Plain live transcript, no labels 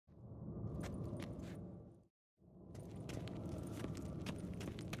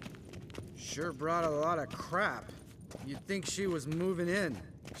Sure brought a lot of crap. You'd think she was moving in.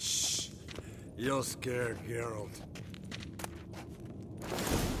 Shh. You'll scare Geralt.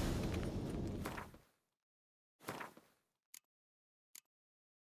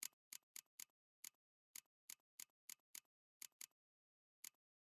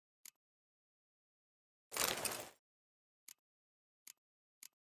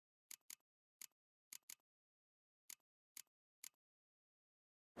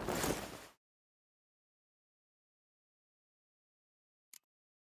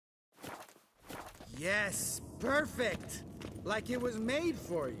 Yes, perfect. Like it was made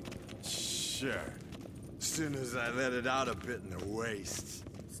for you. Sure. Soon as I let it out a bit in the waist.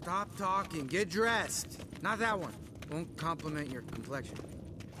 Stop talking, get dressed. Not that one. Won't compliment your complexion.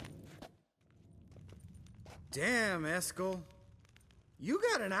 Damn, Eskel. You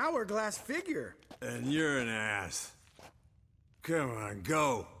got an hourglass figure. And you're an ass. Come on,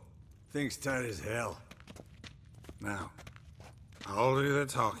 go. Thing's tight as hell. Now, I'll do the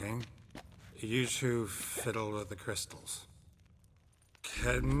talking. You two fiddle with the crystals.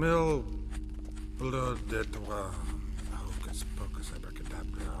 Camille blood de toi. Hocus pocus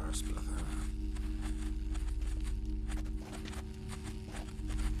abracadabra spluther.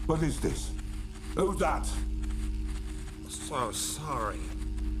 What is this? Who's that? So sorry.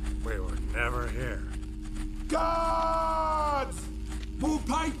 We were never here. Guards! More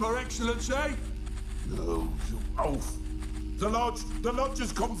paper, Excellency! No, you oaf. The lodge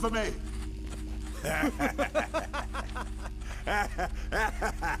has come for me.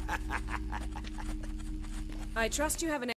 I trust you have an